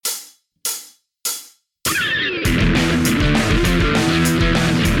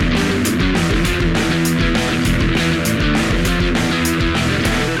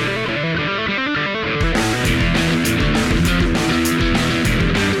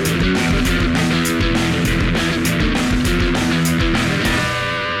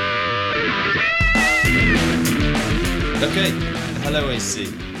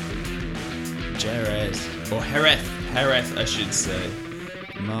Racing. Jerez. Or Jerez, I should say.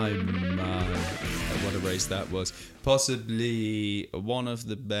 My, what a race that was. Possibly one of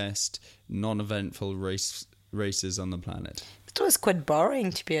the best non-eventful races on the planet. It was quite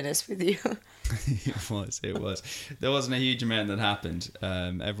boring, to be honest with you. It was. There wasn't a huge amount that happened.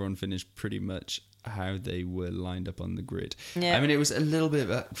 Everyone finished pretty much how they were lined up on the grid. Yeah. I mean, it was a little bit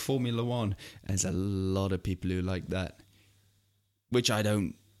like Formula One. There's a lot of people who like that, which I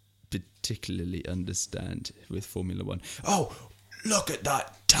don't particularly understand with Formula One. Oh, look at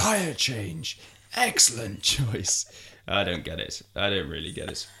that tyre change. Excellent choice. I don't get it. I don't really get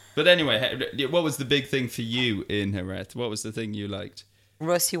it. But anyway, what was the big thing for you in Jerez? What was the thing you liked?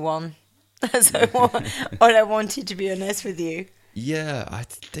 Rossi won. That's all I wanted, to be honest with you. Yeah, I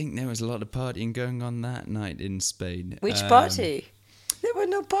think there was a lot of partying going on that night in Spain. Which party? There was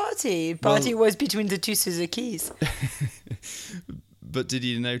no party. Party was between the two Suzukis. But did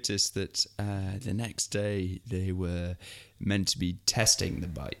you notice that the next day they were meant to be testing the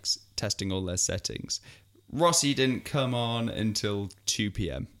bikes, testing all their settings? Rossi didn't come on until 2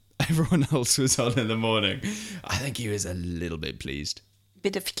 p.m. Everyone else was on in the morning. I think he was a little bit pleased.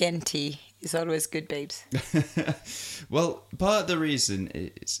 Bit of Chianti is always good, babes. Well, part of the reason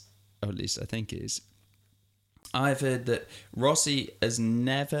is, or at least I think is, I've heard that Rossi has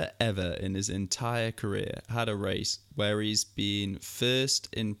never ever in his entire career had a race where he's been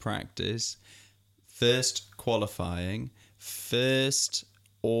first in practice, first qualifying, first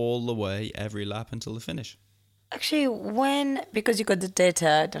all the way every lap until the finish. Actually, because you got the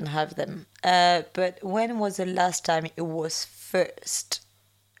data, I don't have them. But when was the last time it was first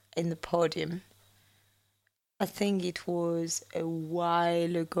in the podium? I think it was a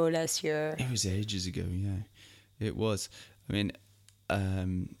while ago last year. It was ages ago, yeah. It was. I mean, I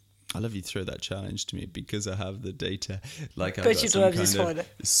love you throw that challenge to me because I have the data. Like I've got some kind of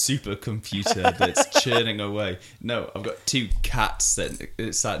supercomputer that's churning away. No, I've got two cats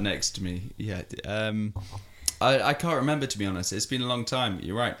that sat next to me. Yeah. I can't remember, to be honest. It's been a long time.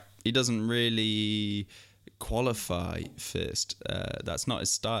 You're right. He doesn't really qualify first. That's not his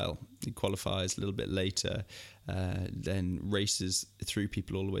style. He qualifies a little bit later, then races through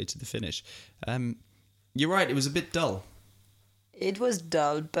people all the way to the finish. You're right, it was a bit dull. It was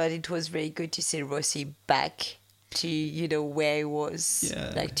dull, but it was very good to see Rossi back to, where he was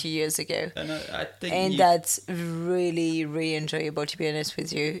like 2 years ago. And I think that's really, really enjoyable, to be honest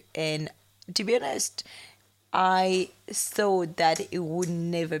with you. And to be honest, I thought that it would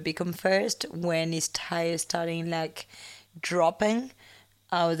never become first when his tires starting like dropping.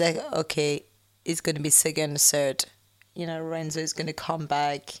 I was like, okay, it's going to be second, third. Renzo is going to come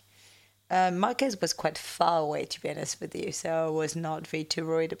back. Marquez was quite far away, to be honest with you, so I was not very too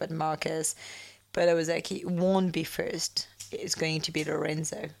worried about Marquez. But I was like, he won't be first. It's going to be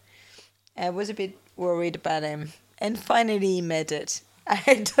Lorenzo. I was a bit worried about him. And finally he made it.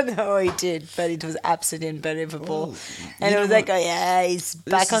 I don't know how he did, but it was absolutely unbelievable. Well, and I was like, oh yeah, he's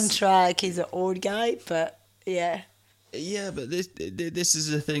back on track. He's an old guy, but yeah. Yeah, but this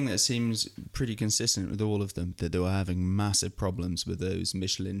is a thing that seems pretty consistent with all of them, that they were having massive problems with those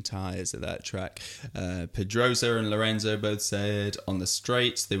Michelin tyres at that track. Pedrosa and Lorenzo both said on the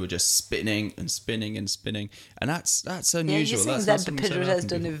straights they were just spinning and spinning and spinning, and that's unusual. Yeah, you're saying that Pedrosa has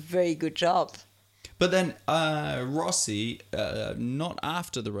done a very good job. But then Rossi, not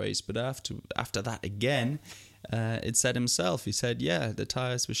after the race, but after that again, it said himself. He said, yeah, the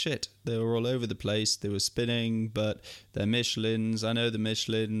tyres were shit. They were all over the place. They were spinning, but they're Michelins. I know the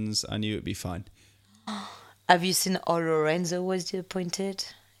Michelins. I knew it'd be fine. Have you seen how Lorenzo was disappointed?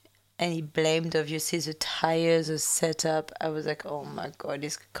 And he blamed, obviously, the tyres, the setup. I was like, oh my God,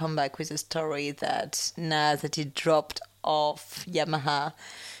 he's come back with a story that now that he dropped off Yamaha,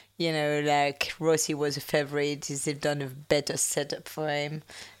 like Rossi was a favorite. They've done a better setup for him.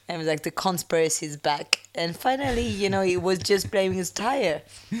 And it was like the conspiracy is back. And finally, he was just blaming his tyre.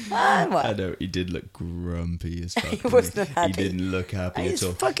 I know, he did look grumpy as fuck. He was not happy. He didn't look happy at all.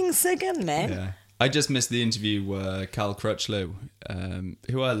 He's fucking second, man. Yeah. I just missed the interview where Cal Crutchlow,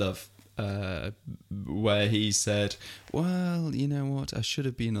 who I love, where he said, well, you know what, I should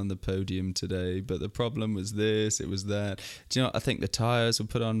have been on the podium today, but the problem was this, it was that. Do you know what? I think the tyres were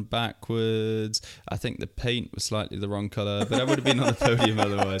put on backwards. I think the paint was slightly the wrong colour, but I would have been on the podium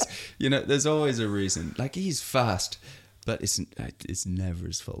otherwise. There's always a reason. Like, he's fast, but it's never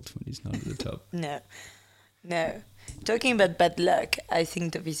his fault when he's not at the top. No. Talking about bad luck, I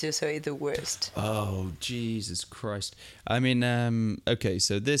think Dovizioso is the worst. Oh, Jesus Christ. I mean, okay,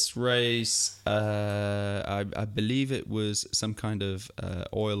 so this race, I believe it was some kind of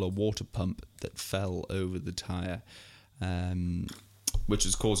oil or water pump that fell over the tyre. which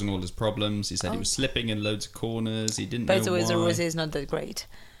was causing all his problems. He said he was slipping in loads of corners. He didn't know why. By the way, the rosé is not that great.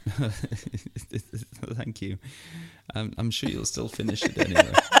 Thank you. I'm sure you'll still finish it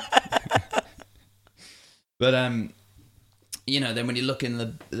anyway. But then when you look in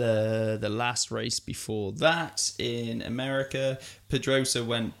the last race before that in America, Pedrosa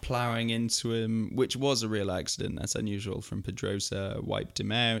went ploughing into him, which was a real accident. That's unusual from Pedrosa, wiped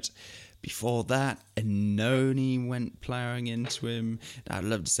him out. Before that, Annoni went ploughing into him. I'd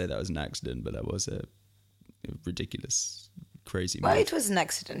love to say that was an accident, but that was a ridiculous, crazy move. Well, it was an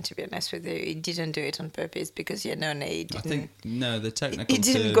accident, to be honest with you. He didn't do it on purpose because Annoni didn't. I think, no, the technical It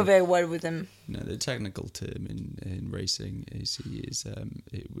didn't go very well with him. No, the technical term in racing is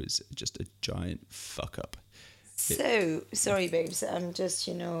it was just a giant fuck up. So, sorry, babes, I'm just,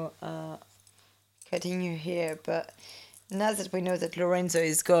 cutting you here, but now that we know that Lorenzo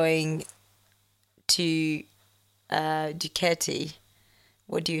is going to Ducati,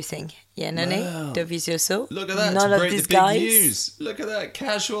 what do you think? Iannone, Dovizioso? Look at that, none to break of these the big guys? news. Look at that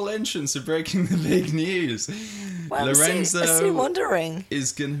casual entrance of breaking the big news. Well, Lorenzo I'm still wondering.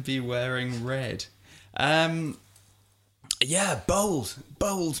 Is going to be wearing red.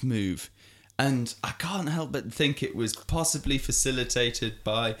 Bold move. And I can't help but think it was possibly facilitated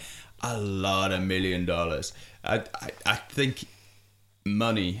by a lot of $1 million. I think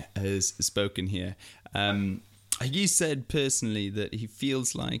money has spoken here. You said personally that he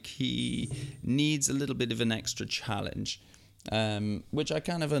feels like he needs a little bit of an extra challenge, which I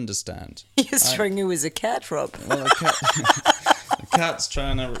kind of understand. You're struggling with a cat, Rob. Well, the cat's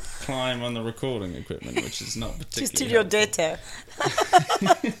trying to climb on the recording equipment, which is not particularly Just steal your data.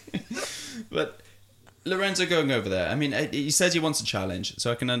 But Lorenzo going over there, I mean, he says he wants a challenge,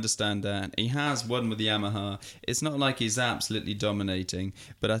 so I can understand that. He has won with the Yamaha. It's not like he's absolutely dominating,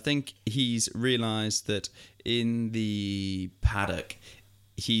 but I think he's realised that in the paddock,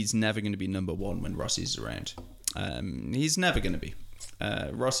 he's never going to be number one when Rossi's around. He's never going to be.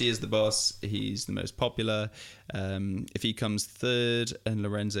 Rossi is the boss. He's the most popular. If he comes third and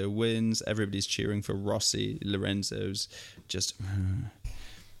Lorenzo wins, everybody's cheering for Rossi. Lorenzo's just...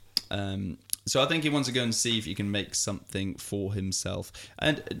 So I think he wants to go and see if he can make something for himself.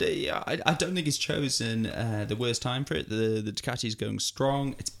 And I don't think he's chosen the worst time for it. The Ducati's going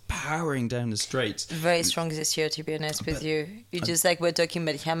strong. It's powering down the straights. Very strong this year, to be honest with you. You just like we're talking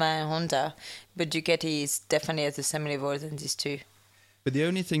about Yamaha and Honda, but Ducati is definitely at the same level than these two. But the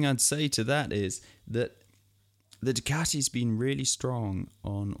only thing I'd say to that is that the Ducati's been really strong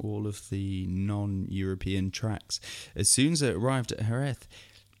on all of the non-European tracks. As soon as it arrived at Jerez,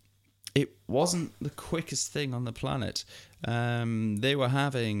 it wasn't the quickest thing on the planet. They were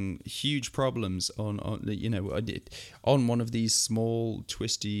having huge problems on one of these small,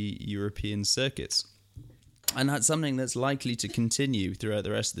 twisty European circuits. And that's something that's likely to continue throughout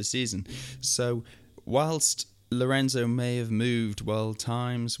the rest of the season. So whilst Lorenzo may have moved while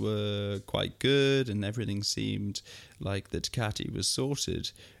times were quite good and everything seemed like the Ducati was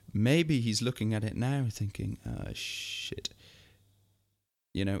sorted, maybe he's looking at it now thinking, shit.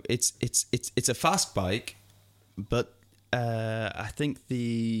 It's a fast bike, but I think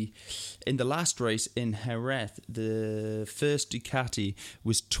in the last race in Jerez, the first Ducati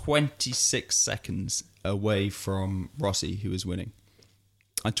was 26 seconds away from Rossi, who was winning.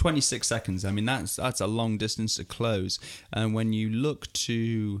 26 seconds. I mean, that's a long distance to close. And when you look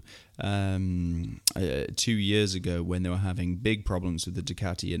to 2 years ago, when they were having big problems with the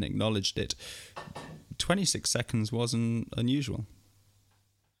Ducati and acknowledged it, 26 seconds wasn't unusual.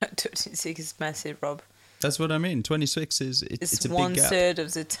 26 is massive, Rob. That's what I mean. 26 is it's a big gap. 1/3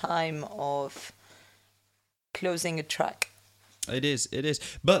 of the time of closing a track. It is.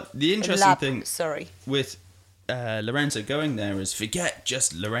 But the interesting thing with Lorenzo going there is forget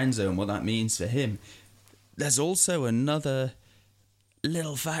just Lorenzo and what that means for him. There's also another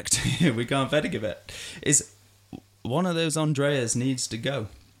little fact here we can't forget it. Is one of those Andreas needs to go.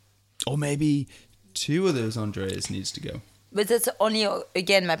 Or maybe two of those Andreas needs to go. But that's only,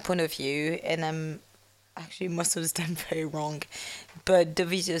 again, my point of view, and I'm actually most of the time very wrong. But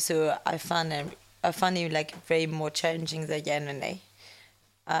Dovizioso, I find him like very more challenging than Iannone.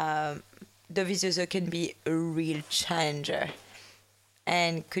 Dovizioso can be a real challenger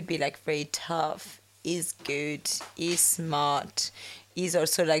and could be like very tough. He's good, he's smart, he's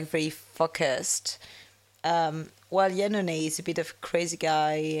also like very focused. While Iannone is a bit of a crazy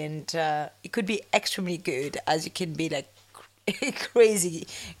guy and he could be extremely good as you can be like crazy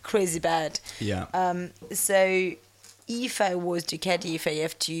bad. Yeah. So if I was Ducati, if I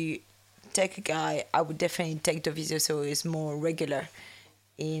have to take a guy, I would definitely take Dovizioso, who is more regular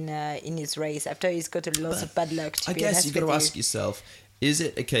in his race. After he's got a lot of bad luck. I guess you've got to ask yourself, is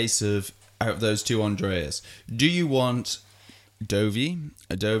it a case of, out of those two Andreas, do you want a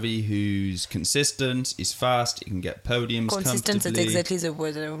Dovey who's consistent, is fast, he can get podiums consistent comfortably. Is exactly the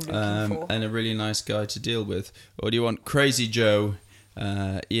word I'm looking for. And a really nice guy to deal with? Or do you want Crazy Joe,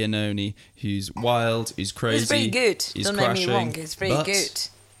 Iannone, who's wild, who's crazy, he's very good, he's don't crashing, get me wrong, he's very good.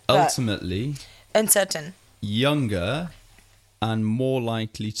 Ultimately, uncertain. Younger and more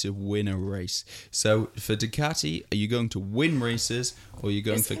likely to win a race. So for Ducati, are you going to win races or are you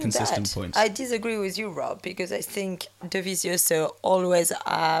going for consistent points? I disagree with you, Rob, because I think Dovizioso always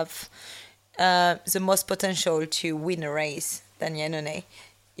have the most potential to win a race than Iannone.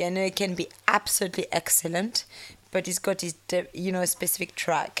 Iannone can be absolutely excellent, but he's got his specific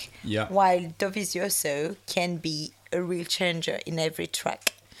track. Yeah. While Dovizioso can be a real changer in every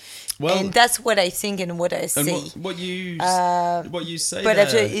track. Well, and that's what I think and what I see. And what you say, but there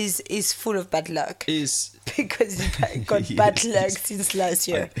after is full of bad luck. Is because he got bad luck since last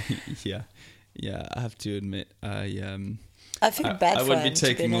year. Yeah. I have to admit, I feel bad for him. I wouldn't be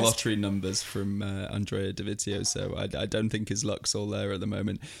taking lottery numbers from Andrea Dovizioso. I don't think his luck's all there at the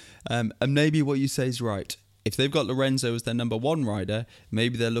moment. And maybe what you say is right. If they've got Lorenzo as their number one rider,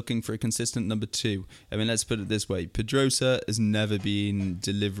 maybe they're looking for a consistent number two. I mean, let's put it this way. Pedrosa has never been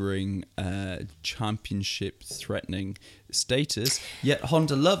delivering championship-threatening status, yet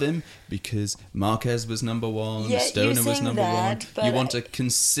Honda love him because Marquez was number one, Stoner was number one. You want a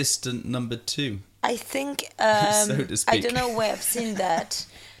consistent number two. I think, so to speak. I don't know where I've seen that,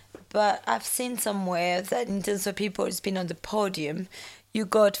 but I've seen somewhere that in terms of people who's been on the podium, you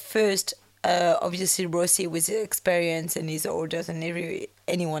got first... obviously Rossi with his experience and he's older than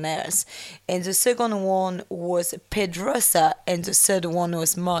anyone else, and the second one was Pedrosa and the third one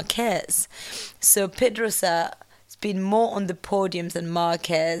was Marquez. So Pedrosa has been more on the podium than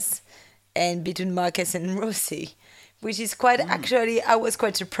Marquez, and between Marquez and Rossi, which is quite actually, I was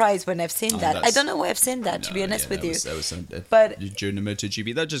quite surprised when I've seen that. I don't know where I've seen that, to be honest with you. That was but during the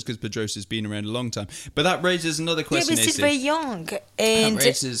MotoGP. That's just because Pedrosa's been around a long time. But that raises another question. Yeah, but he's very young. And that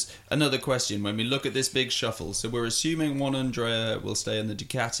raises another question when we look at this big shuffle. So we're assuming one Andrea will stay on the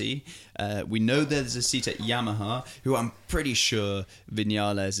Ducati. We know there's a seat at Yamaha, who I'm pretty sure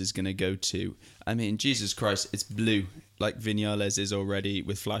Vinales is going to go to. I mean, Jesus Christ, it's blue. Like Vinales is already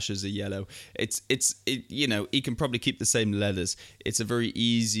with flashes of yellow. It's he can probably keep the same leathers. It's a very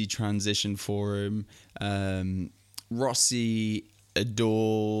easy transition for him. Rossi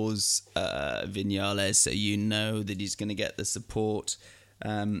adores Vinales, so you know that he's going to get the support.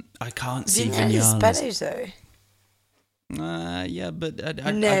 I can't see Vinales. Is Spanish though. Yeah, but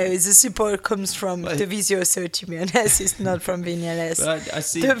the support comes from Dovizioso, to be honest. It's not from Vinales. I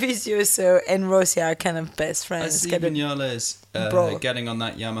see Dovizioso and Rossi are kind of best friends. I see Vinales getting on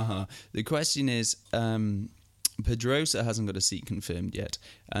that Yamaha. The question is, Pedrosa hasn't got a seat confirmed yet,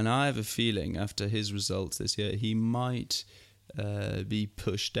 and I have a feeling after his results this year, he might be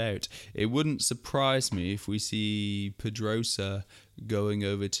pushed out. It wouldn't surprise me if we see Pedrosa going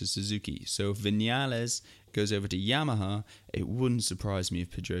over to Suzuki. So if Vinales goes over to Yamaha, it wouldn't surprise me if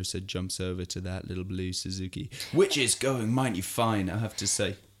Pedrosa jumps over to that little blue Suzuki, which is going mighty fine, I have to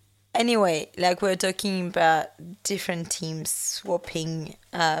say. Anyway, like we're talking about different teams swapping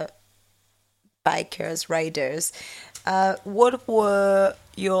bikers, riders. What were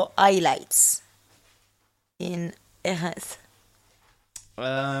your highlights in Jerez?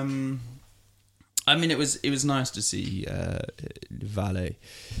 I mean, it was nice to see Vale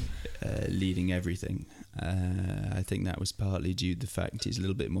leading everything. I think that was partly due to the fact he's a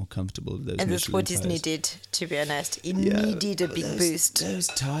little bit more comfortable with those. And that's what is needed, to be honest. He needed a big boost. Those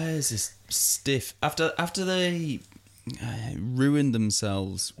tyres are stiff. After they ruined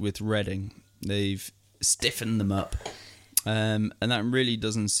themselves with Reading, they've stiffened them up. And that really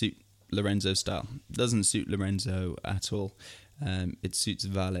doesn't suit Lorenzo's style. Doesn't suit Lorenzo at all. It suits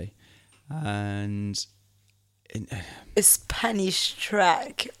Vale. And a Spanish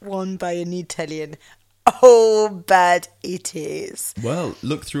track won by an Italian. Oh, bad it is. Well,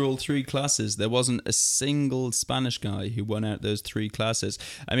 look through all three classes. There wasn't a single Spanish guy who won out those three classes.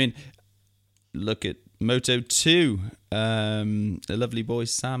 I mean, look at Moto 2. The lovely boy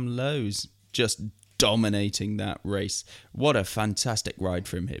Sam Lowes just dominating that race. What a fantastic ride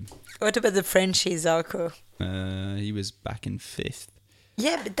from him. What about the Frenchie Zarco? He was back in 5th.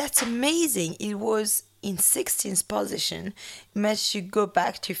 Yeah, but that's amazing. It was in 16th position. It managed to go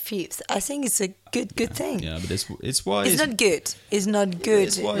back to 5th. I think it's a good thing. Yeah, but it's why it's not good. It's not good.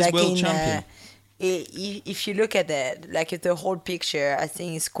 It's why he's world champion. If you look at it, like at the whole picture, I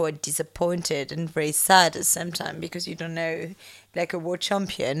think it's quite disappointed and very sad at the same time because you don't know, like a world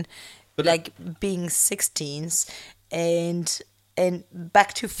champion, but like being 16th and and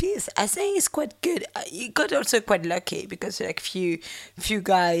back to fifth. I think it's quite good. He got also quite lucky because like few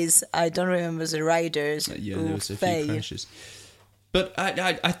guys, I don't remember the riders. Yeah, there was a few crashes. But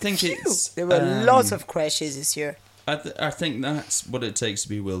I think there were lots of crashes this year. I think that's what it takes to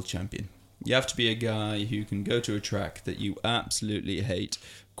be world champion. You have to be a guy who can go to a track that you absolutely hate,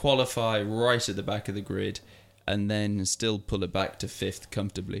 qualify right at the back of the grid, and then still pull it back to fifth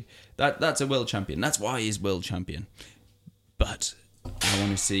comfortably. That's a world champion. That's why he's world champion. But I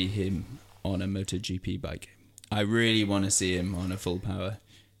want to see him on a MotoGP bike. I really want to see him on a full power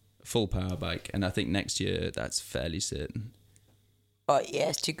bike, and I think next year that's fairly certain. Oh, he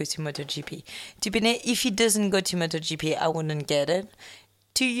has to go to MotoGP. To be honest, if he doesn't go to MotoGP, I wouldn't get it.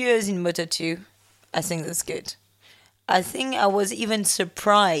 2 years in Moto2, I think that's good. I think I was even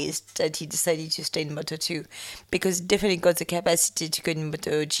surprised that he decided to stay in Moto2 because he definitely got the capacity to go in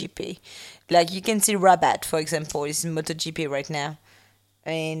MotoGP. Like you can see Rabat, for example, is in MotoGP right now.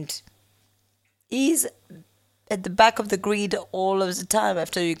 And he's at the back of the grid all of the time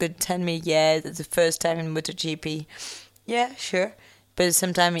after you could tell me, yeah, that's the first time in MotoGP. Yeah, sure. But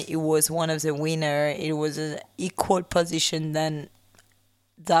sometimes it was one of the winners. It was an equal position than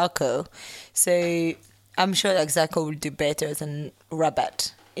Zarco. So I'm sure like Zarco will do better than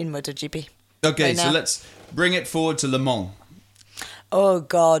Rabat in MotoGP. Okay, right so let's bring it forward to Le Mans. Oh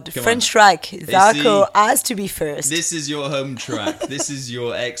God, French track. Zarco has to be first. This is your home track. This is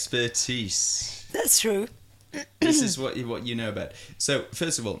your expertise. That's true. This is what you know about. So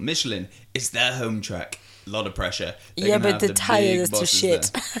first of all, Michelin is their home track. A lot of pressure. Yeah, but the tire is too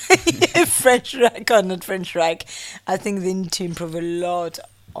shit. French track or not French track, I think they need to improve a lot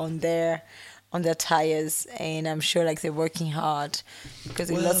on their tires, and I'm sure like they're working hard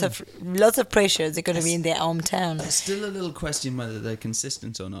because lots of pressure. They're going to be in their hometown. There's still a little question whether they're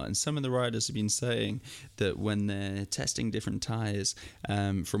consistent or not, and some of the riders have been saying that when they're testing different tires,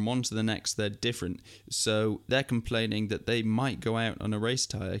 from one to the next, they're different. So they're complaining that they might go out on a race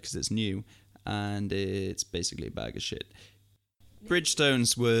tire because it's new, and it's basically a bag of shit.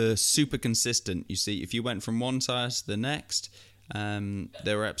 Bridgestones were super consistent. You see, if you went from one tire to the next,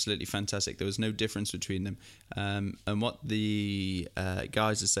 they were absolutely fantastic. There was no difference between them. And what the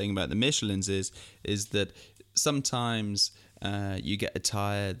guys are saying about the Michelins is that sometimes you get a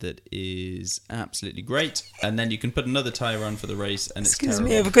tyre that is absolutely great, and then you can put another tyre on for the race, and it's terrible. Excuse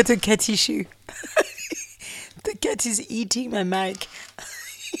me, I've got a cat issue. The cat is eating my mic.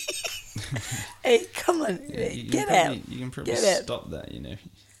 Hey, come on, get out. You can probably stop that, you know.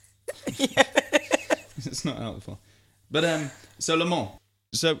 Yeah. It's not helpful. But so Le Mans.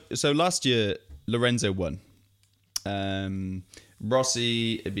 So last year Lorenzo won.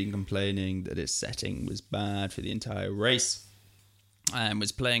 Rossi had been complaining that his setting was bad for the entire race and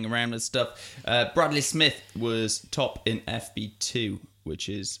was playing around with stuff. Bradley Smith was top in FP2, which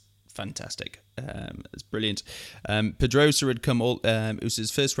is fantastic. It's brilliant. Pedrosa had come it was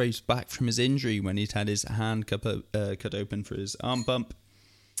his first race back from his injury when he'd had his hand cut open for his arm bump.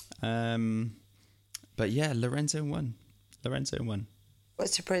 But yeah, Lorenzo won.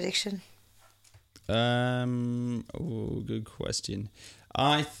 What's your prediction? Good question.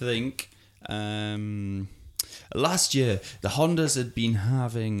 I think last year the Hondas had been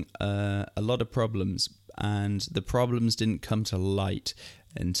having a lot of problems, and the problems didn't come to light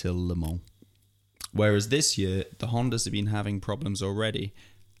until Le Mans. Whereas this year the Hondas have been having problems already,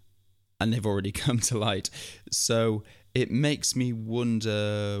 and they've already come to light. So it makes me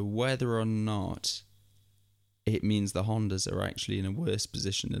wonder whether or not it means the Hondas are actually in a worse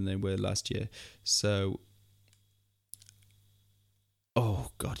position than they were last year. So,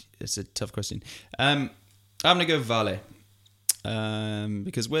 oh God, it's a tough question. I'm going to go Vale.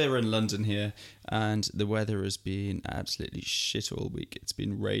 Because we're in London here, and the weather has been absolutely shit all week. It's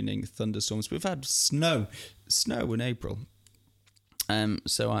been raining, thunderstorms. We've had snow in April.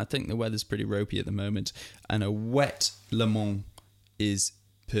 So I think the weather's pretty ropey at the moment, and a wet Le Mans is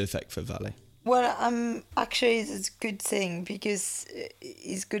perfect for Vale. Well, actually, it's a good thing because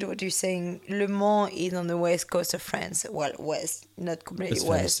it's good what you're saying. Le Mans is on the west coast of France. Well, west, not completely it's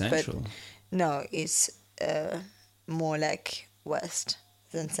west, central. But no, it's more like west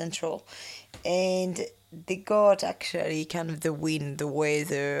than central, and they got actually kind of the wind, the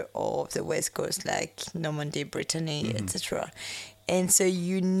weather of the west coast, like Normandy, Brittany, etc. And so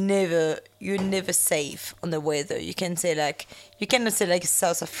you're never safe on the weather. You cannot say like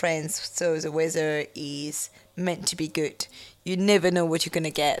south of France, so the weather is meant to be good. You never know what you're gonna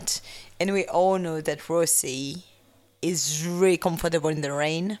get, and we all know that Rossi is really comfortable in the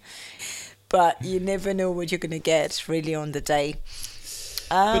rain, but you never know what you're gonna get really on the day.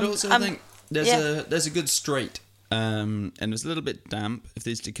 But also, I think there's a good straight and it was a little bit damp. If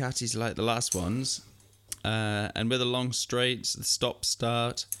these Ducatis are like the last ones, and with the long straights, the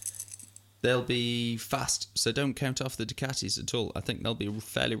stop-start, they'll be fast. So don't count off the Ducatis at all. I think they'll be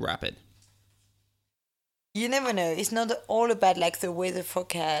fairly rapid. You never know. It's not all about like the weather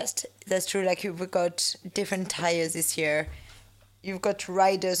forecast. That's true. Like we've got different tires this year. You've got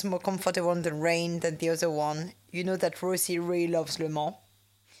riders more comfortable in the rain than the other one. You know that Rossi really loves Le Mans.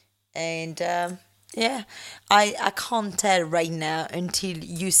 And yeah, I can't tell right now until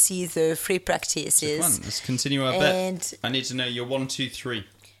you see the free practices. So let's continue our bet. I need to know your 1, 2, 3.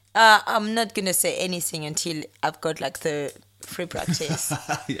 I'm not going to say anything until I've got like the free practice.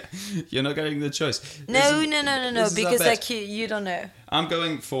 Yeah. You're not getting the choice. No, because like you don't know. I'm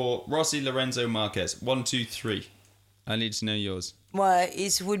going for Rossi, Lorenzo, Marquez. 1, 2, 3. I need to know yours. Well,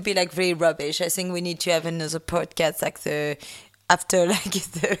 it would be like very rubbish. I think we need to have another podcast like after like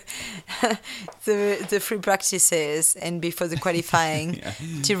the free practices and before the qualifying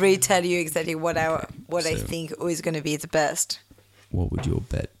to really tell you exactly what I think is going to be the best. What would your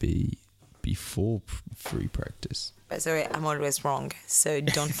bet be before free practice? Sorry, I'm always wrong, so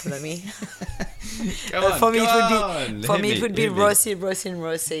don't follow me. For me, it would be Rossi.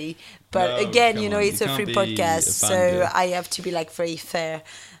 But no, again, it's a free podcast, so I have to be like very fair.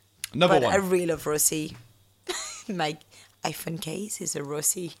 Number one. I really love Rossi. My iPhone case is a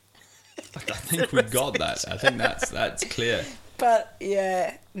Rossi. I think we got that. I think that's clear. But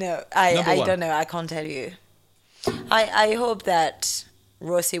yeah, no, I don't know. I can't tell you. I hope that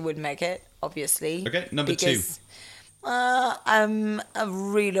Rossi would make it, obviously. Okay, number 2. I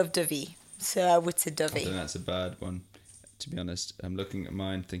really love Dovey, so I would say Dovey. I think that's a bad one, to be honest. I'm looking at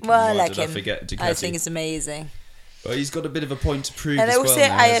mine thinking, why did I forget Ducati? I think it's amazing. Well, he's got a bit of a point to prove and as I would well say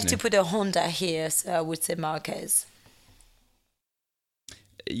now, I have to put a Honda here, so I would say Marquez.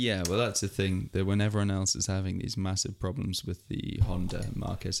 Yeah, well, that's the thing. That when everyone else is having these massive problems with the Honda,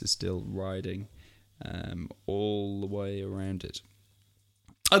 Marquez is still riding all the way around it.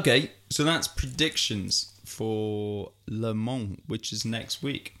 Okay, so that's predictions for Le Mans, which is next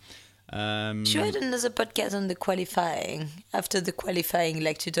week. Should I do another podcast on the qualifying? After the qualifying,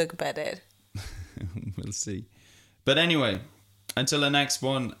 like to talk about it. We'll see. But anyway, until the next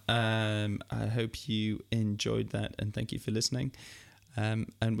one, I hope you enjoyed that and thank you for listening.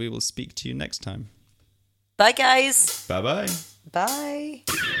 And we will speak to you next time. Bye, guys. Bye-bye. Bye.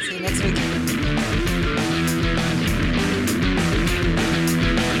 See you next week.